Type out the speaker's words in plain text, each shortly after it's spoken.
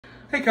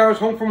Hey guys,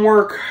 home from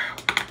work.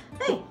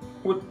 Hey.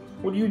 What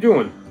are you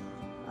doing?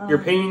 You're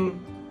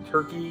painting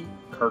turkey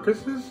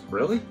carcasses?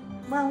 Really?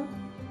 Well,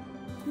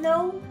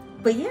 no,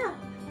 but yeah.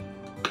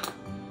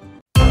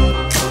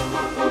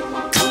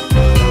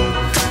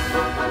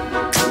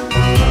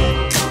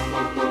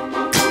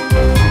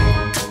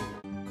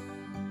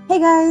 Hey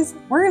guys,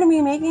 we're going to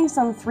be making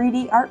some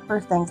 3D art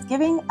for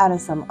Thanksgiving out of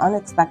some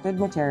unexpected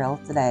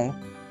material today.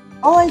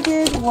 All I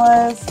did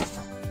was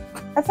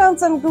I found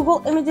some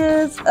Google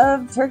images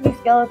of turkey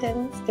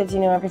skeletons because you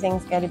know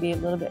everything's got to be a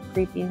little bit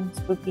creepy and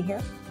spooky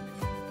here.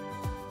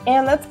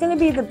 And that's going to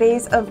be the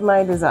base of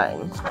my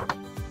design.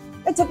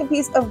 I took a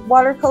piece of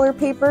watercolor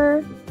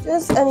paper,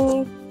 just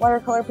any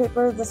watercolor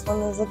paper. This one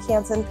is a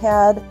Canson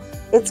pad.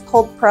 It's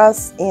cold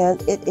press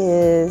and it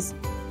is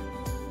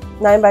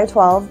 9 by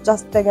 12,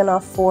 just big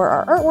enough for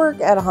our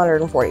artwork at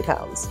 140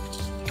 pounds.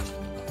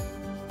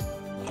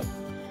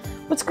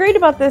 What's great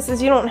about this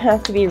is you don't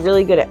have to be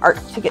really good at art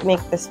to make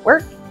this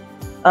work.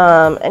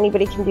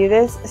 Anybody can do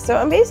this. So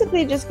I'm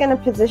basically just going to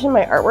position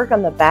my artwork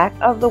on the back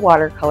of the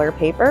watercolor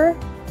paper.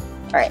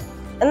 All right,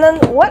 and then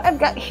what I've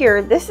got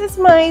here, this is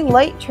my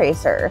light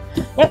tracer.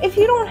 Now, if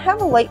you don't have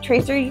a light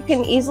tracer, you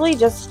can easily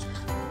just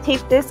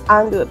tape this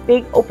onto a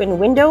big open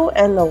window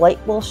and the light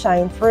will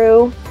shine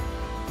through.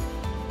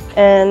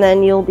 And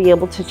then you'll be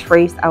able to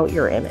trace out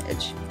your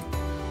image.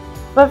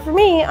 But for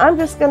me, I'm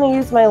just going to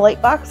use my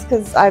light box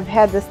because I've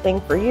had this thing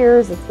for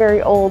years. It's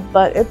very old,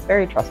 but it's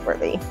very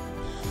trustworthy.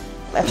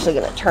 I'm actually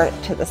going to turn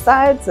it to the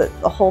side so that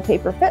the whole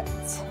paper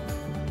fits.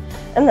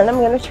 And then I'm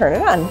going to turn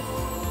it on.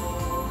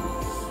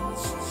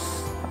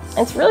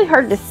 It's really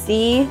hard to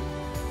see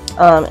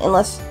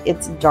unless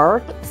it's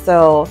dark,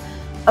 so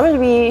I'm going to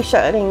be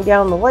shutting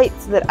down the light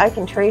so that I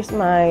can trace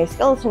my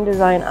skeleton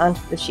design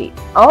onto the sheet.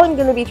 All I'm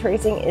going to be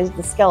tracing is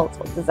the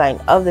skeletal design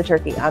of the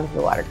turkey onto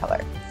the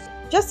watercolor.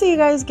 Just so you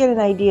guys get an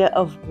idea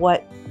of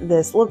what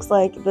this looks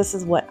like, this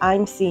is what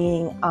I'm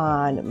seeing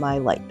on my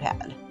light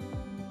pad.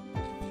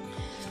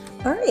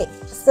 Alright,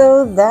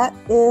 so that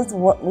is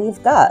what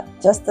we've got,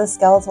 just the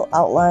skeletal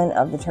outline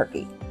of the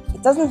turkey.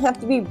 It doesn't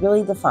have to be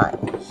really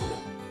defined.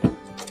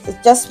 You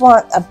just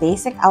want a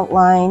basic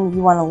outline.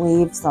 You want to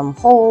leave some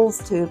holes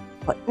to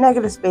put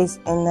negative space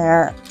in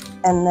there.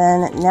 And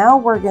then now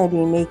we're going to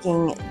be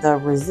making the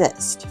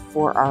resist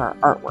for our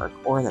artwork,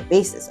 or the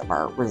basis of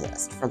our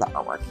resist for the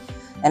artwork.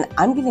 And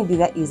I'm going to do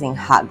that using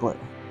hot glue.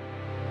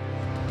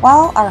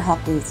 While our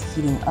hot glue is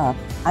heating up,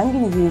 I'm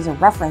going to use a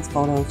reference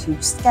photo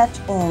to sketch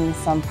in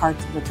some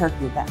parts of the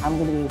turkey that I'm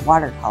going to be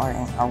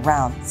watercoloring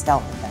around the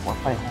skeleton that we're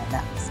putting on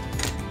next.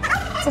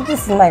 So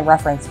this is my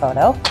reference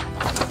photo.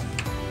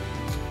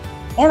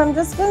 And I'm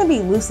just going to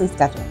be loosely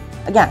sketching.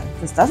 Again,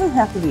 this doesn't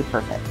have to be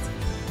perfect.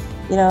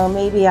 You know,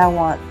 maybe I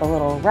want the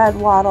little red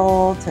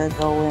wattle to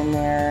go in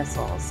there,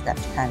 so I'll sketch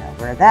kind of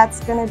where that's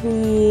going to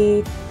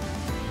be.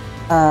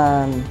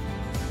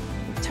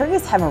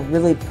 Turkeys have a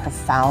really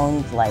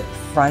profound, like,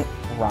 front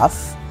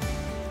ruff,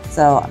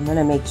 so I'm going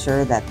to make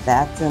sure that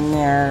that's in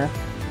there.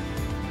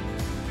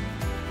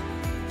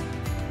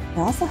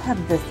 They also have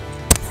this,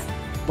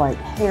 like,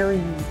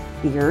 hairy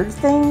beard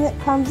thing that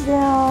comes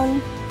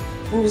down.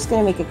 I'm just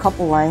going to make a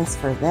couple lines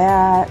for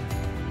that.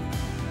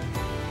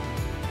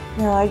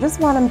 You know, I just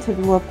want them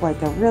to look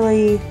like a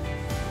really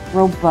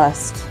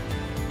robust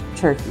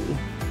turkey.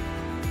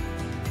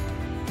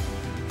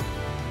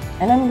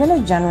 And I'm going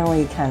to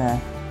generally kind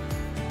of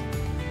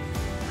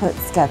put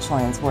sketch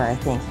lines where I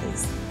think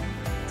his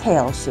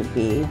tail should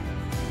be.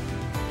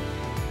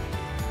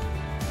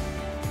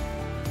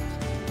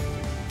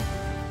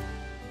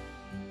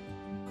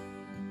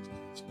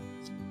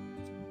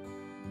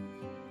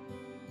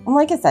 And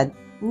like I said,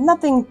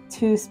 nothing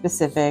too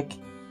specific.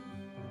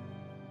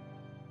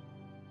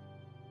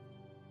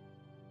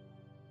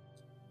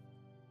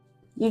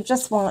 You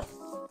just want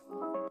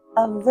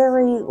a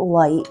very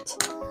light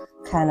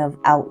kind of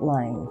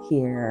outline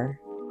here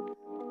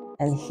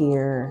and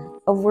here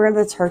of where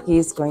the turkey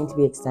is going to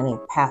be extending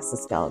past the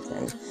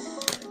skeleton.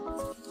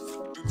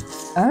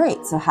 All right,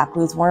 so hot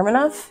glue is warm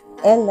enough.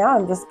 And now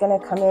I'm just gonna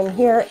come in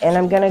here and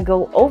I'm gonna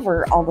go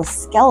over all the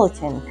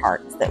skeleton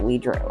parts that we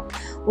drew,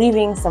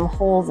 leaving some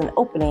holes and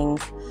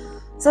openings.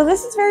 So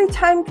this is very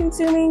time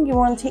consuming. You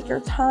wanna take your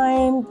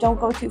time,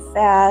 don't go too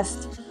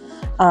fast.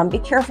 Be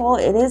careful,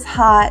 it is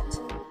hot.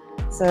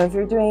 So if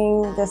you're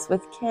doing this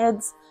with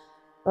kids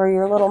or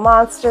your little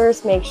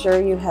monsters, make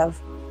sure you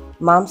have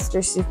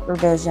monster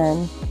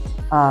supervision.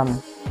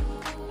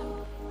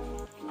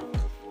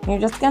 You're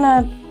just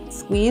gonna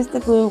squeeze the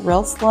glue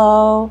real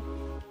slow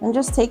and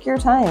just take your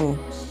time.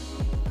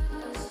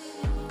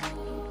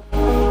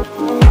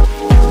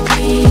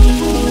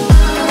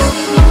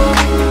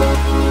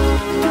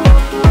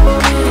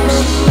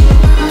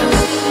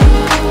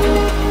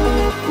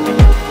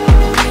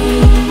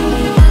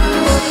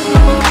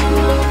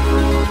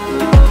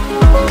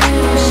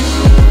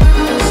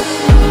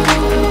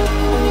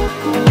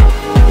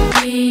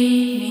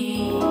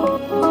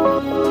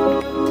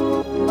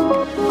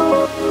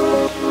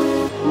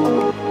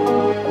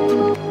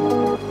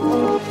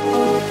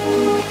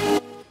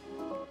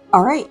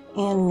 All right,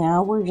 and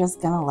now we're just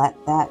gonna let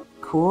that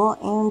cool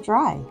and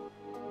dry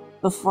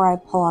before I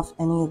pull off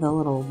any of the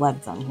little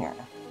webs on here.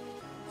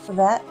 So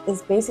that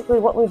is basically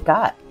what we've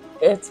got.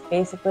 It's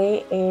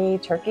basically a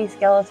turkey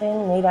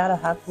skeleton made out of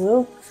hot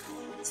glue.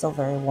 Still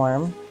very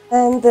warm.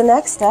 And the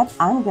next step,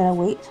 I'm gonna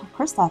wait till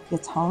Christoph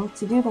gets home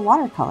to do the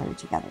watercolor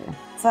together.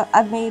 So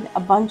I've made a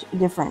bunch of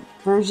different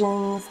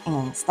versions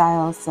and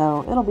styles,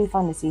 so it'll be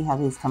fun to see how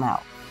these come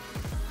out.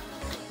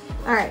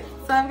 All right,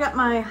 so I've got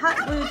my hot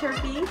glue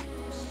turkey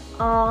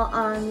all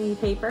on the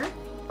paper,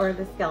 or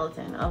the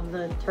skeleton of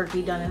the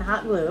turkey done in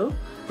hot glue.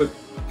 But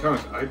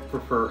Thomas, I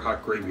prefer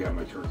hot gravy on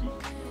my turkey.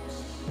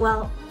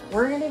 Well,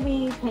 we're gonna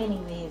be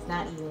painting these,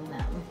 not eating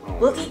them. Oh.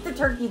 We'll eat the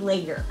turkey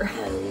later.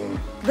 Oh.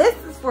 This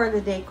is for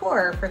the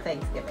decor for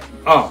Thanksgiving.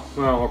 Oh,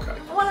 well, okay.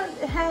 I want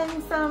to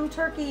hang some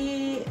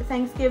turkey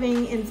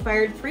Thanksgiving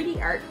inspired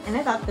 3D art, and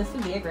I thought this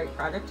would be a great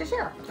project to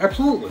share.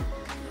 Absolutely.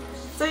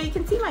 So you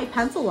can see my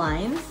pencil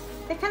lines.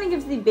 It kind of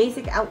gives the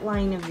basic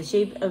outline of the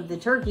shape of the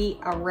turkey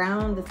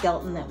around the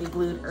skeleton that we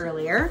glued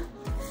earlier.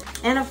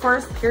 And of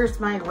course, here's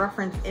my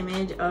reference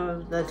image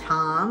of the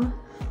Tom,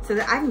 so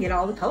that I can get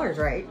all the colors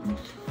right.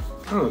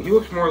 Oh, he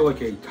looks more like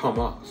a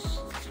Thomas.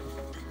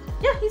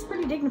 Yeah, he's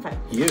pretty dignified.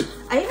 He is.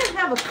 I even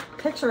have a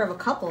picture of a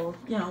couple,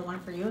 you know, one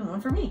for you and one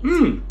for me.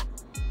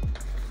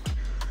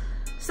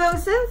 So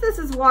since this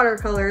is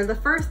watercolor, the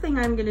first thing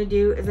I'm gonna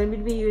do is I'm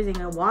gonna be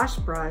using a wash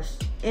brush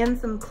and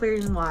some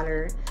clearing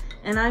water,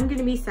 and I'm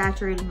gonna be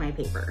saturating my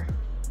paper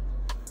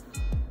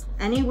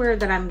anywhere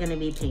that I'm gonna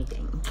be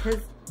painting.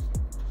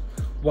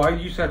 Why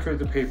do you saturate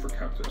the paper,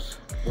 Countess?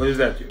 What does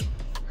that do?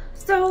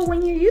 So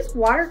when you use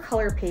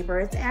watercolor paper,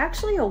 it's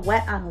actually a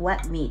wet on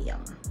wet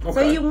medium. Okay.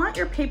 So you want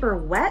your paper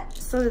wet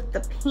so that the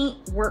paint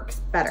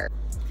works better.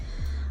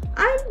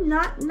 I'm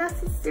not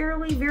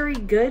necessarily very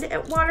good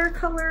at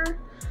watercolor,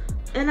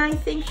 and I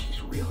think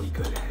she's really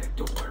good at it.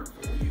 Don't learn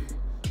for you.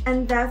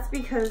 And that's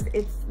because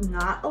it's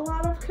not a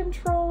lot of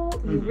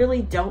control. You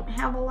really don't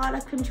have a lot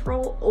of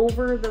control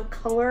over the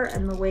color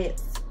and the way it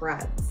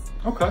spreads.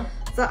 Okay.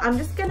 So I'm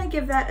just gonna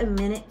give that a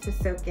minute to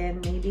soak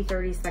in, maybe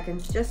 30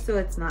 seconds, just so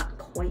it's not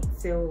quite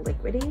so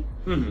liquidy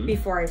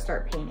before I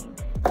start painting.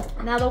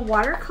 Now the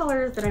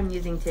watercolors that I'm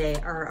using today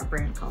are a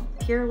brand called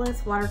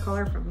Peerless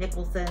Watercolor from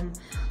Nicholson.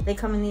 They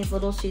come in these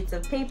little sheets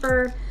of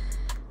paper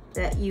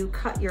that you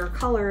cut your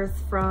colors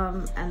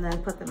from and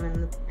then put them in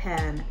the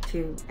pen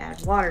to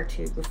add water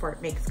to before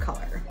it makes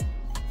color.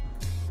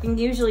 You can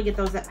usually get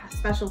those at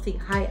specialty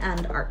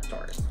high-end art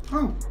stores.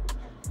 Oh,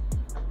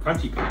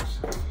 fancy pens.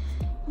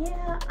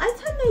 Yeah, I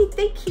find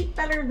they keep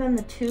better than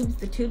the tubes.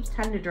 The tubes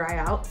tend to dry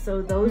out,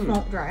 so those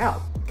won't dry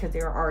out because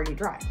they're already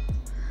dry.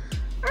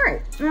 All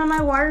right, now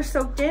my water's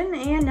soaked in,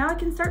 and now I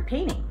can start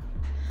painting.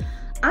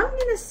 I'm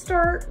gonna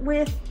start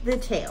with the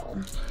tail.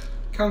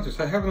 Countess,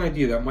 I have an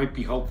idea that might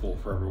be helpful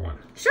for everyone.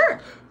 Sure.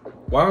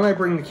 Why don't I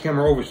bring the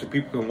camera over so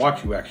people can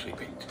watch you actually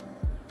paint?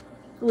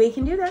 We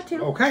can do that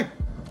too. Okay.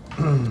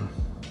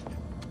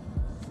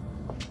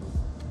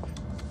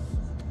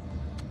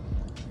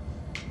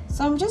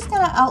 So I'm just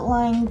gonna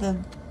outline the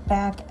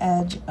back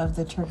edge of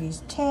the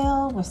turkey's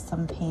tail with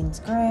some Payne's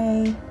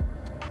Gray.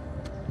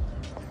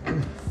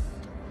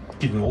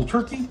 Even an old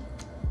turkey?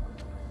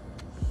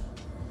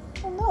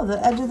 Well, no,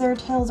 the edge of their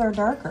tails are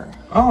darker.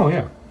 Oh,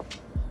 yeah.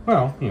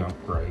 Well, you know,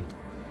 gray.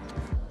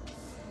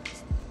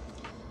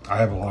 I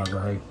have a lot of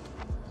gray.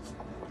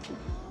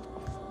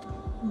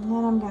 And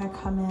then I'm gonna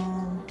come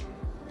in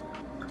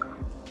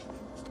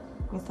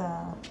with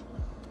a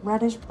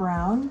reddish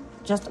brown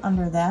just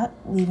under that,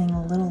 leaving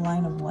a little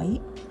line of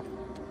white,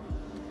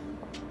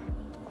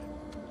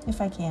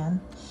 if I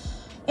can.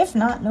 If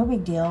not, no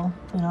big deal.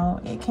 You know,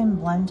 it can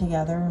blend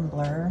together and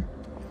blur.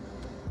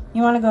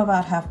 You want to go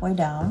about halfway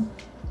down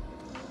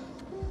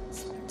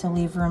to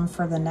leave room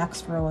for the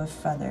next row of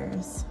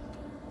feathers.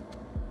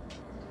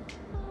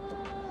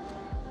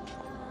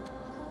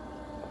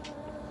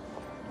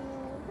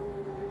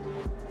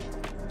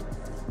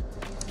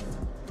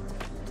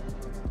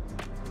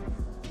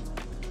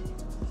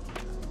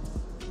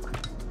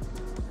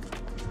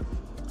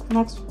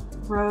 Next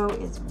row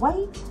is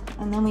white,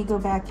 and then we go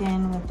back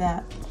in with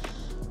that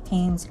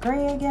Payne's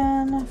Gray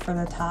again for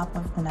the top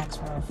of the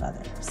next row of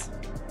feathers.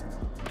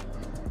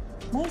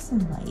 Nice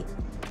and light.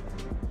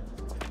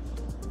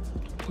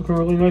 Looking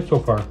really nice so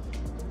far.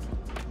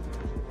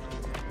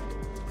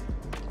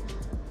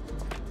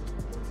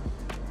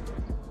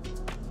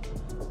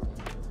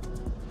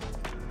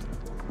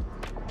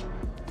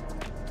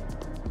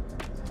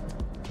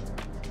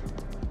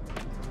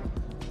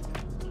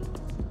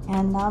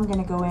 And now I'm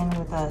going to go in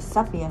with a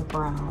sepia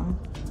brown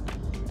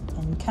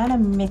and kind of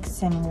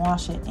mix and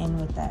wash it in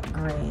with that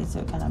gray so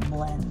it kind of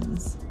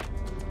blends.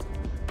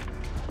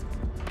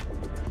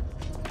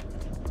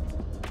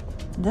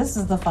 This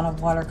is the fun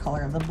of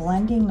watercolor, the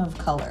blending of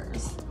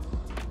colors.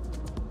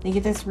 They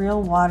get this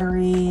real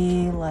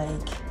watery,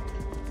 like,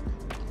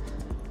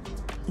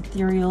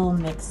 ethereal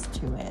mix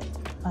to it.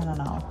 I don't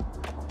know.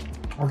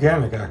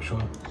 Organic,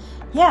 actually.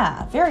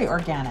 Yeah, very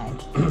organic.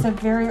 It's a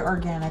very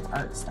organic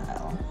art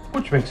style.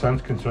 Which makes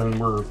sense considering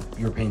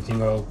you're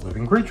painting a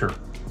living creature.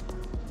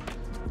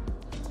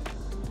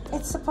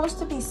 it's supposed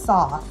to be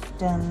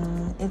soft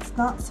and it's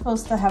not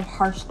supposed to have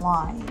harsh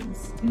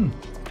lines.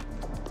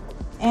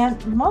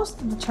 And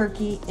most of the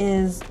turkey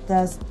is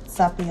the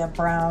sepia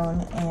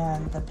brown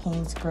and the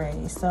Payne's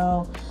gray.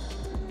 So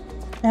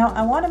now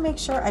I want to make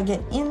sure I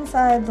get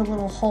inside the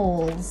little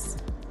holes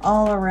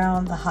all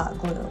around the hot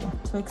glue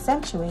to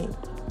accentuate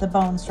the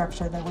bone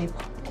structure that we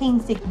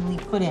painstakingly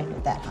put in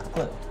with that hot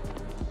glue.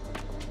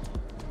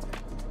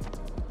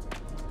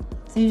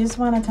 So you just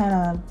want to kind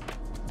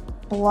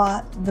of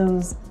blot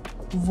those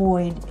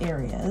void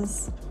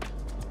areas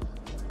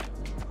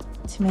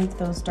to make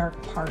those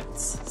dark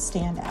parts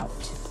stand out.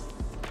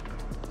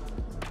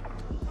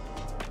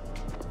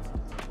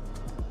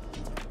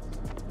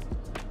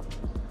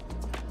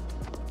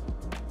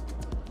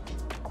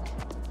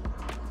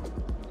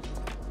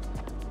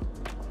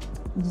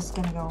 I'm just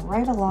going to go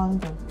right along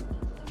the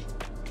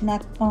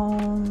neck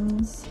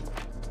bones.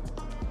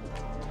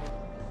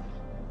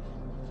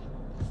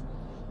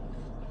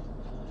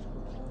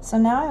 So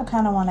now I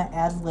kind of want to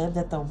ad-lib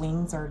that the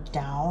wings are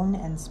down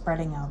and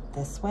spreading out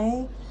this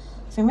way.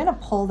 So I'm going to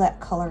pull that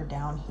color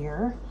down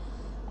here.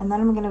 And then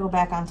I'm going to go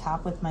back on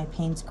top with my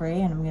Payne's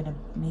gray and I'm going to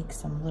make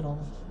some little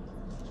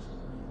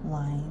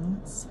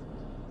lines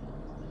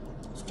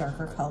of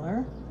darker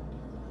color.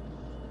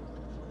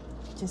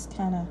 Just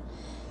kind of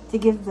to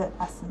give the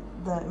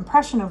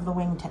impression of the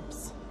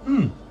wingtips.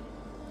 I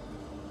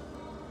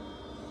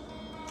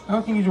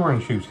don't think he's wearing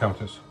shoes,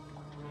 Countess.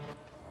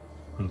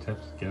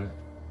 Wingtips, get it?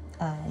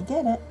 I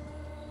get it.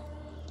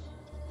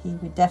 He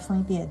would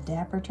definitely be a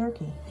dapper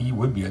turkey. He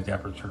would be a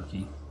dapper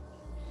turkey.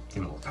 Get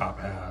a little top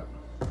hat,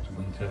 some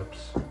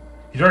wingtips.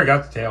 He's already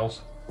got the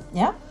tails.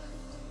 Yeah.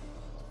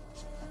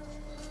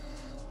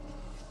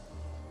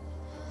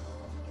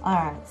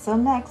 Alright, so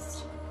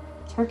next,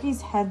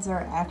 turkeys' heads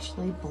are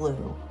actually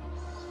blue.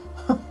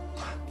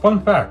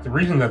 Fun fact, the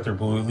reason that they're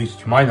blue, at least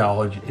to my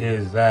knowledge,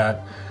 is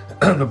that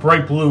the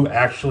bright blue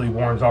actually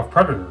warns off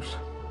predators.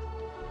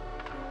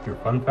 Your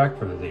fun fact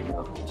for the day,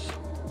 mortals.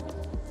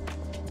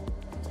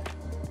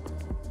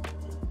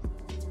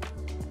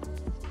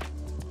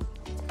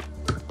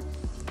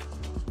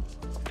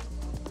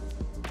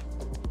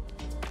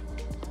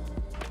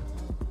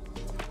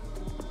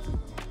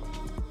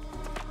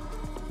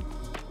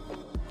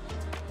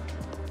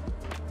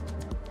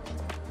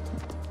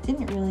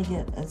 Didn't really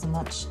get as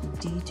much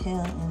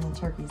detail in the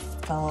turkey's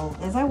skull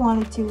as I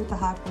wanted to with the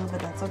hot glue,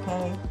 but that's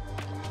okay.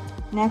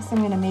 Next, I'm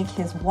going to make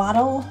his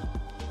wattle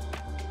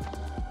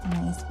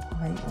nice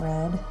bright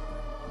red.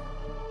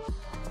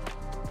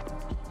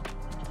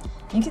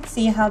 You can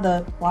see how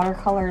the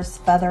watercolor is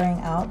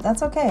feathering out.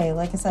 That's okay.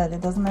 Like I said,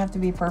 it doesn't have to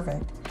be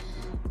perfect.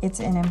 It's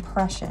an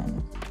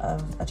impression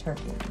of a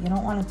turkey. You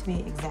don't want it to be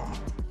exact.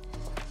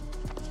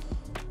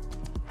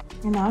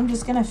 And now I'm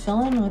just going to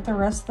fill in with the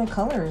rest of the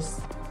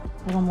colors.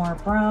 A little more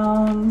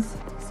browns,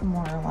 some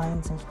more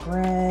lines of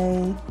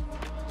gray.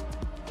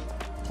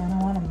 Kind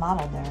of want to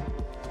model there.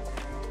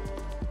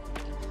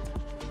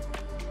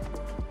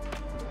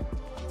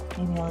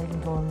 Maybe I'll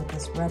even go in with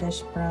this reddish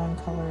brown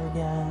color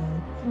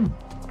again.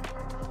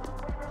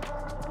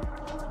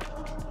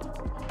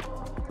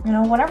 You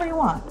know, whatever you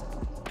want.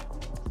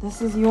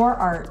 This is your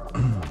art.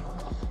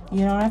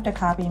 You don't have to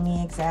copy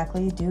me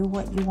exactly. Do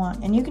what you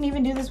want. And you can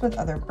even do this with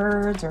other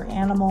birds or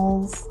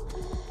animals.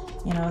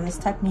 You know, this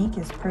technique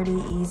is pretty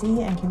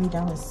easy and can be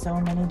done with so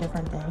many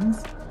different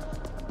things.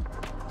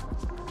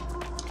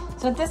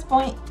 So at this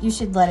point, you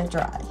should let it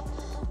dry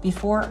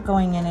before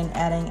going in and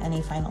adding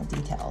any final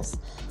details.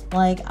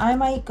 Like, I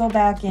might go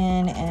back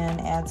in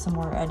and add some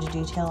more edge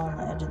detail on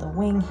the edge of the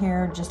wing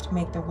here just to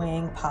make the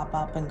wing pop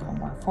up and go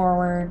more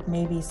forward.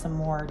 Maybe some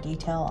more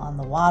detail on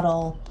the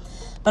wattle.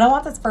 But I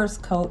want this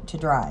first coat to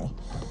dry.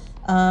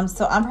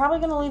 So I'm probably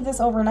going to leave this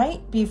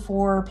overnight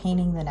before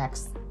painting the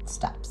next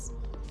steps.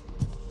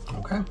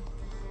 Okay.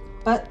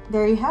 But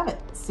there you have it.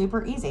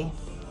 Super easy.